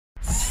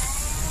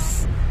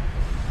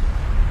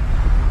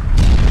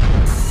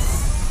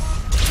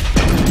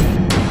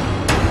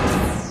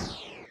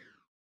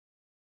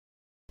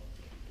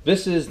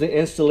This is the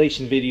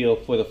installation video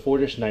for the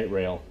Fortis Night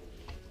Rail.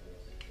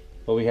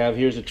 What we have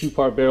here is a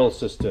two-part barrel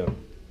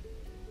system.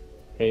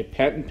 Okay,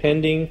 patent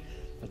pending,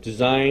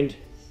 designed,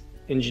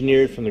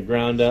 engineered from the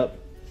ground up,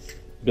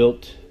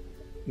 built,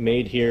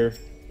 made here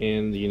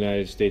in the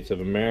United States of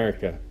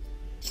America.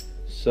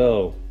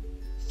 So,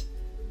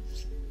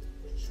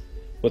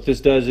 what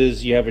this does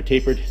is you have a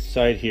tapered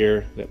side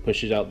here that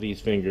pushes out these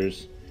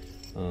fingers,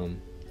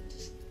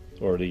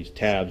 or these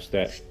tabs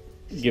that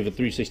give a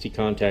 360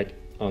 contact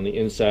on the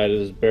inside of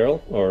this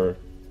barrel or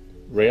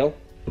rail.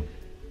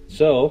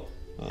 So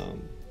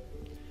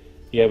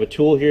you have a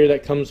tool here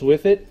that comes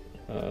with it.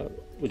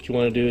 What you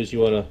want to do is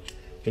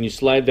when you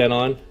slide that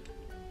on,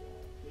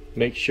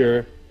 make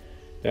sure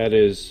that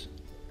is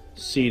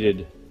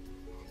seated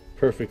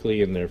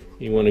perfectly in there.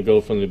 You want to go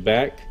from the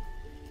back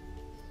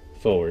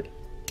forward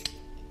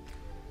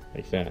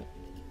like that.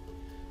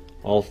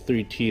 All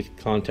three teeth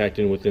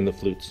contacting within the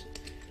flutes.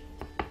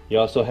 You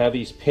also have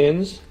these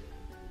pins.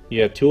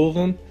 You have two of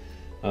them.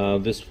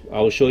 This I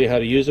will show you how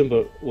to use them,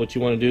 but what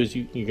you want to do is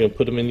you're going to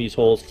put them in these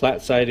holes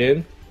flat side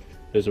in.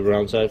 There's a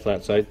round side,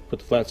 flat side. Put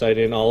the flat side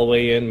in all the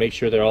way in. Make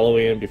sure they're all the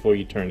way in before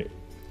you turn it.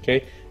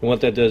 Okay? And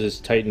what that does is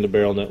tighten the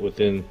barrel nut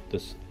within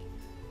this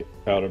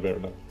outer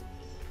barrel nut.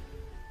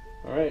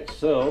 Alright,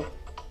 so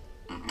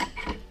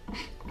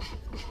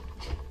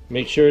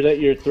make sure that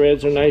your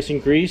threads are nice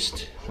and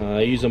greased.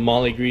 I use a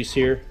moly grease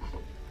here.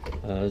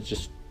 It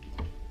just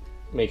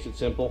makes it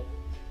simple.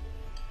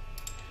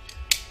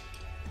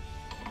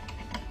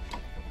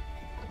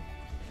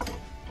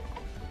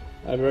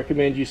 I'd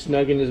recommend you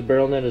snugging this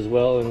barrel nut as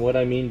well, and what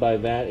I mean by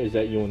that is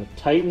that you want to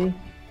tighten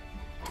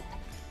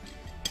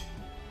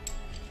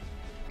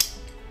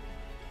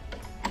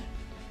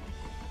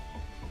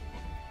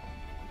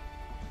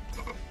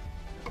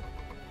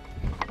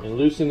and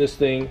loosen this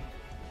thing,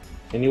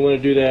 and you want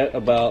to do that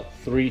about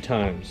 3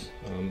 times.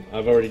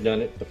 I've already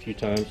done it a few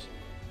times,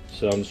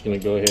 so I'm just going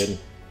to go ahead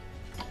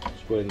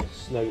and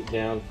snug it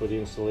down for the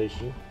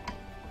installation.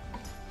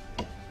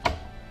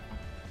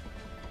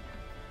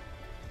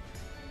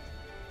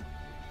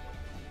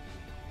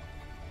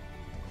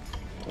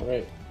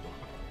 Alright,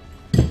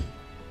 so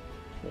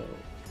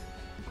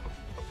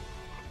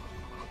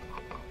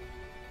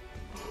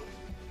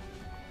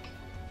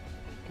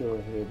go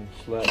ahead and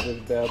slap this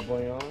bad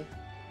boy on.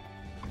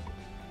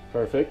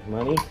 Perfect,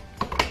 money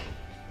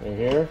right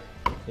here.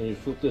 And you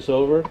flip this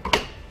over,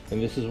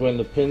 and this is when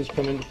the pins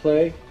come into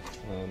play.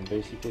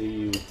 Basically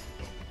you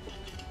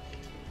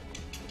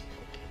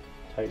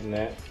tighten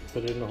that,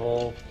 put it in the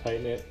hole,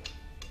 tighten it.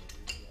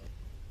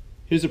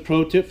 Here's a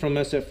pro tip from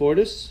us at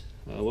Fortis.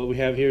 What we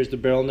have here is the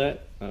barrel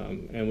nut,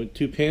 and with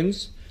 2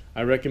 pins.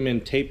 I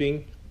recommend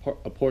taping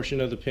a portion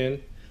of the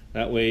pin.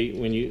 That way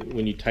when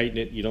you tighten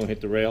it, you don't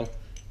hit the rail,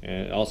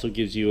 and it also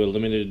gives you a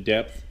limited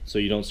depth so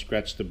you don't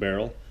scratch the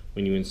barrel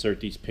when you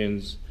insert these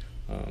pins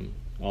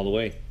all the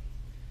way.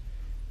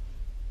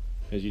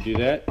 As you do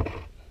that,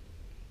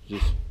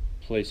 just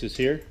place this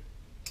here,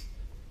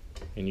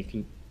 and you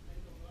can,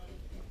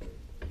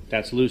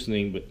 that's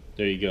loosening, but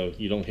there you go,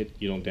 you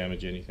don't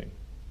damage anything.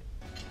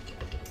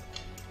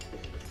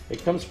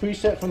 It comes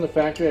preset from the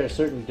factory at a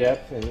certain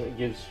depth, and it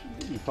gives,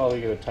 you're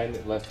probably going to tighten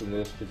it less than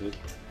this because it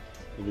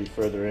will be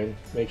further in.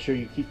 Make sure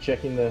you keep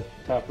checking the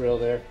top rail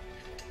there.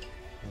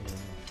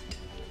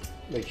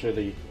 Make sure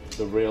the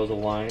rails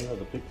align, or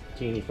the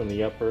patini from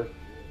the upper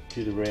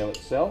to the rail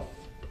itself.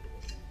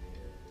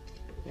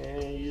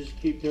 And you just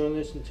keep doing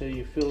this until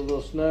you feel a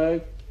little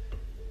snug.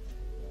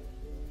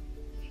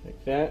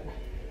 Like that.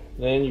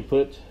 Then you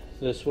put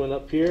this one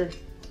up here,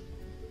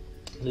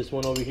 this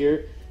one over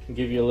here, and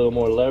give you a little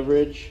more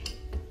leverage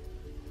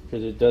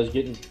because it does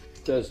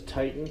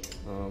tighten.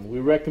 We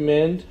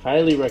recommend,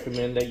 highly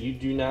recommend, that you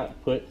do not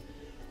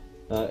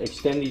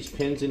extend these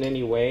pins in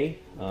any way.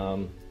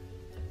 2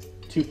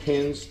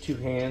 pins, 2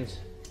 hands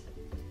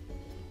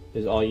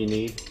is all you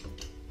need.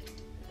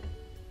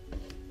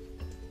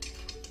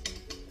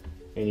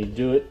 And you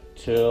do it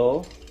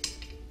till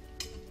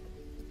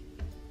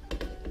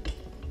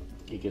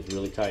it gets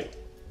really tight.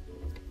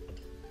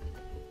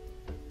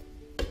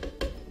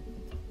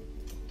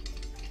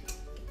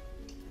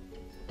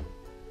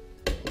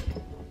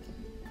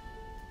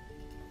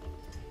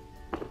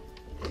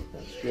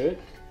 That's good.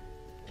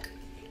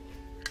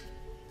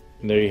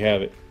 And there you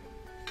have it.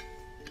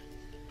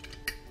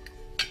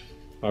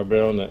 Our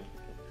barrel nut.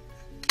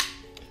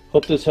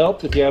 Hope this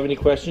helped. If you have any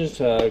questions,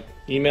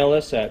 email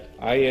us at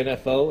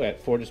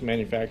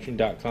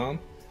info@fortismanufacturing.com,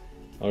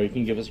 or you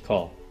can give us a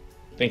call.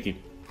 Thank you.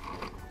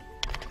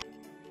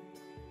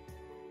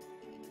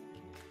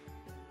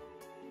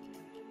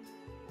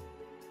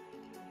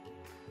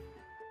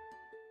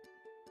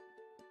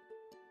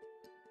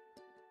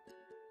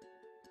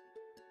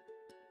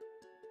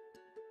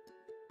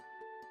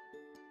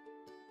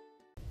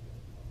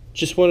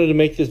 Just wanted to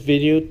make this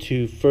video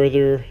to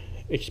further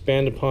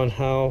expand upon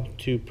how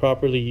to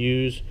properly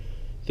use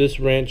this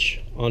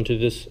wrench onto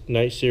this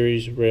Night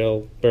Series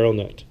rail barrel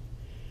nut.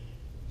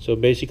 So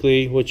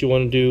basically what you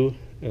want to do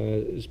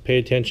is pay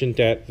attention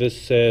that this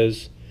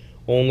says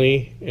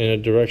only in a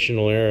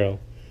directional arrow.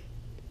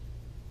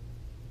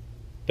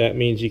 That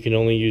means you can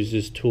only use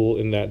this tool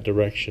in that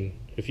direction.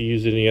 If you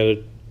use it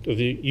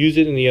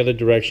in the other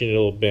direction,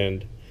 it'll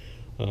bend.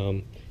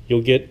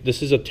 You'll get,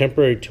 this is a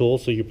temporary tool,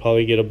 so you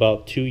probably get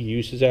about 2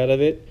 uses out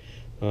of it,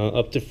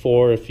 up to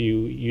 4 if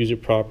you use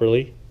it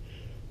properly.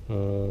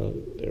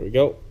 There we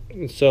go.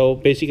 And so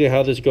basically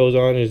how this goes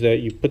on is that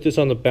you put this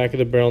on the back of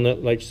the barrel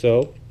nut like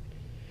so,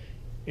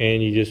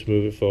 and you just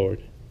move it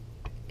forward.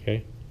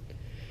 Okay.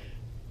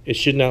 It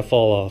should not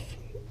fall off.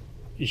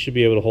 You should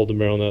be able to hold the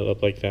barrel nut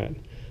up like that.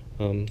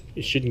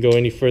 It shouldn't go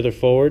any further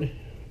forward.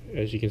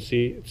 As you can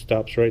see, it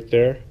stops right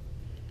there.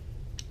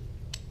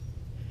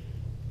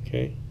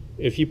 Okay.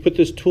 If you put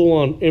this tool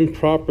on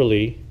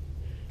improperly,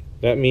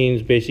 that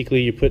means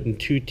basically you're putting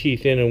 2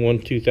 teeth in and 1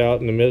 tooth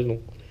out in the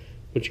middle.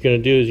 What you're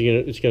going to do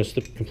is it's going to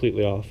slip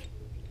completely off.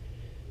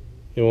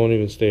 It won't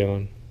even stay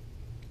on.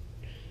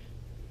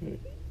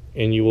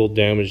 And you will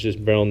damage this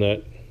barrel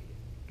nut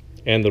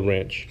and the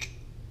wrench.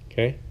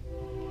 Okay?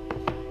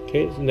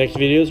 Okay, so the next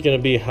video is going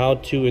to be how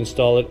to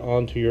install it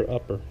onto your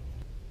upper.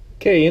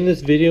 Okay, in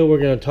this video we're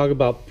going to talk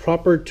about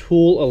proper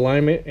tool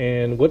alignment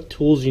and what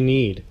tools you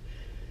need.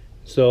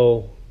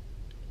 So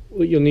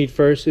what you'll need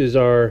first is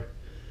our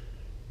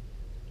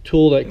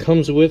tool that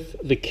comes with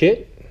the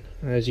kit.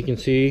 As you can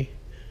see,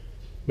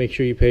 make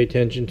sure you pay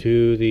attention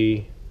to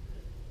the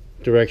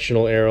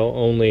directional arrow,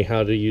 only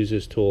how to use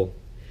this tool.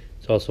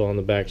 It's also on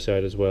the back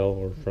side as well,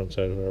 or front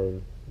side, whatever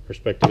the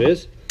perspective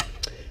is.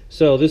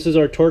 So this is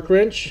our torque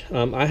wrench.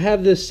 I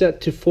have this set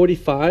to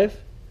 45.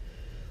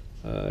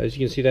 As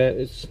you can see, that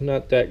it's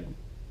not that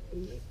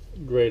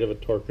great of a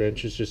torque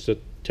wrench, it's just a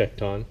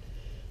Tecton.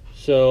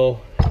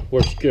 So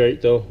works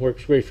great though,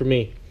 works great for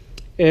me.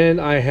 And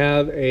I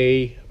have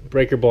a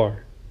breaker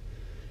bar.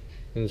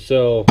 And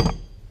so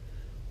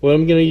what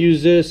I'm going to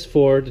use this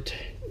for,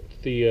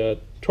 the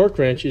torque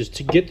wrench, is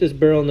to get this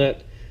barrel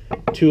nut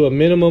to a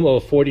minimum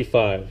of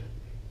 45.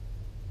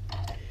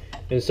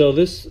 And so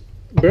this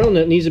barrel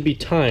nut needs to be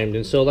timed.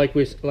 And so like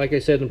I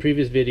said in the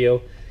previous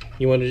video,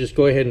 you want to just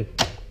go ahead and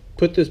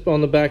put this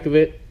on the back of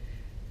it,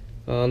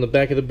 on the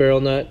back of the barrel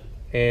nut,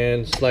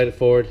 and slide it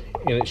forward,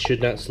 and it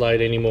should not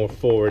slide any more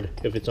forward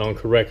if it's on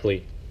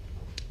correctly.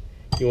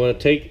 You want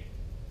to take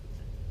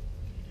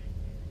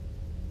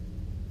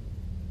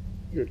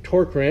your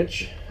torque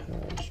wrench,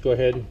 just go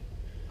ahead and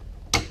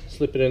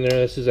slip it in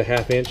there. This is a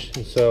 1/2 inch,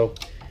 and so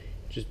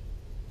just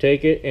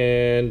take it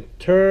and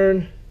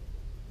turn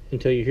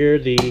until you hear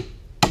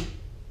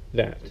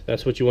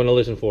that's what you want to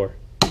listen for.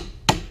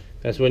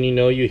 That's when you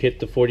know you hit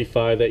the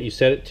 45 that you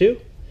set it to.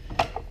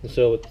 And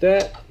so with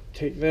that,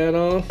 take that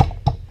off,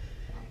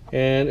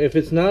 and if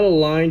it's not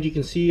aligned, you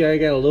can see I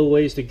got a little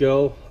ways to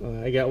go.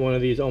 I got one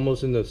of these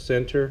almost in the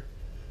center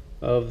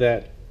of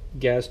that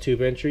gas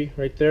tube entry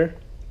right there.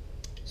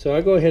 So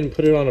I go ahead and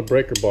put it on a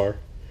breaker bar.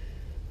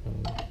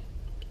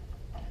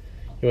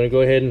 You want to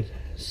go ahead and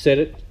set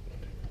it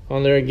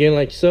on there again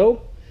like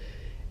so,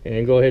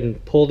 and go ahead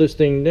and pull this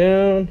thing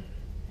down.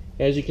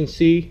 As you can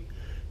see,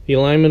 the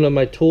alignment of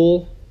my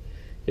tool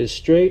is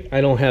straight.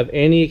 I don't have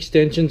any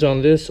extensions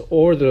on this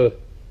or the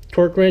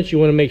torque wrench. You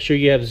want to make sure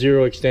you have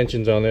 0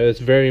 extensions on there. That's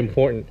very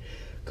important,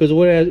 because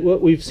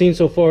what we've seen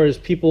so far is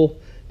people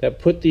that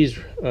put these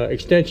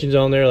extensions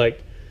on there,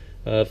 like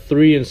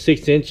 3 and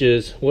 6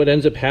 inches. What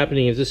ends up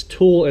happening is this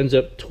tool ends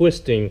up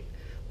twisting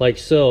like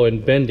so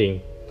and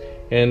bending,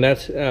 and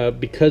that's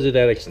because of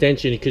that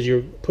extension, because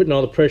you're putting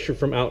all the pressure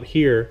from out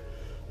here,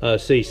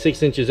 say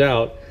 6 inches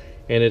out,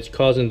 and it's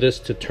causing this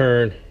to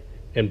turn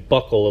and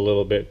buckle a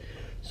little bit.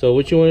 So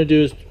what you want to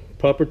do is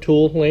proper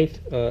tool length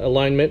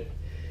alignment.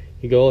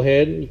 You go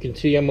ahead, you can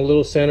see I'm a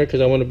little center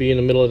because I want to be in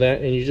the middle of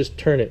that, and you just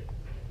turn it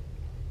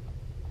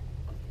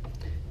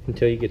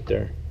until you get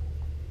there.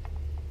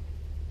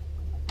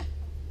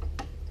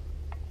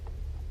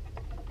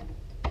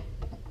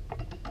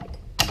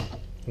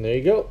 And there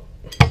you go,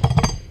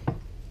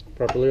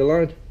 properly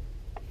aligned.